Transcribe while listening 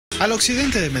Al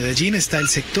occidente de Medellín está el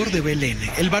sector de Belén,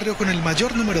 el barrio con el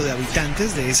mayor número de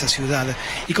habitantes de esa ciudad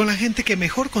y con la gente que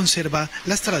mejor conserva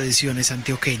las tradiciones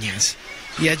antioqueñas.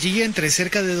 Y allí, entre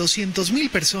cerca de 200.000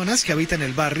 personas que habitan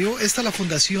el barrio, está la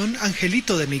Fundación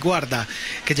Angelito de mi Guarda,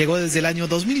 que llegó desde el año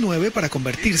 2009 para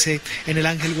convertirse en el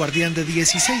ángel guardián de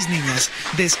 16 niñas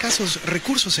de escasos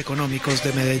recursos económicos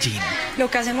de Medellín.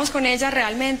 Lo que hacemos con ellas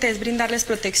realmente es brindarles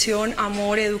protección,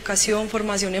 amor, educación,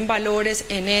 formación en valores,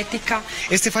 en ética.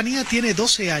 Estefanía tiene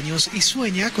 12 años y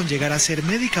sueña con llegar a ser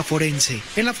médica forense.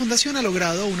 En la fundación ha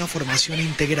logrado una formación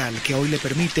integral que hoy le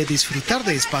permite disfrutar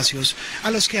de espacios a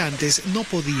los que antes no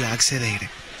podía acceder.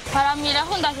 Para mí la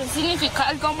fundación significa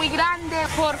algo muy grande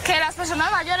porque las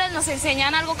personas mayores nos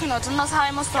enseñan algo que nosotros no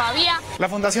sabemos todavía. La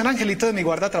Fundación Angelito de mi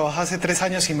Guarda trabaja hace 3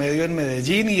 años y medio en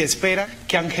Medellín y espera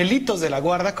que angelitos de la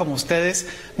guarda como ustedes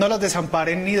no los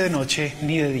desamparen ni de noche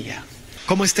ni de día.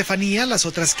 Como Estefanía, las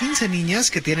otras 15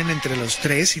 niñas que tienen entre los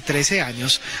 3 y 13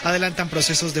 años adelantan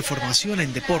procesos de formación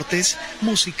en deportes,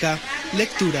 música,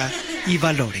 lectura y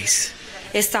valores.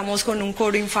 Estamos con un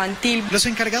coro infantil. Los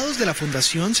encargados de la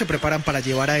fundación se preparan para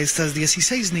llevar a estas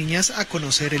 16 niñas a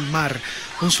conocer el mar,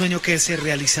 un sueño que se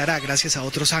realizará gracias a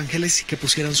otros ángeles que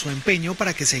pusieron su empeño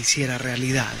para que se hiciera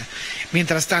realidad.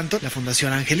 Mientras tanto, la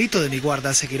Fundación Angelito de mi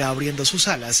Guarda seguirá abriendo sus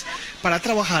alas para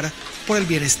trabajar por el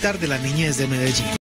bienestar de la niñez de Medellín.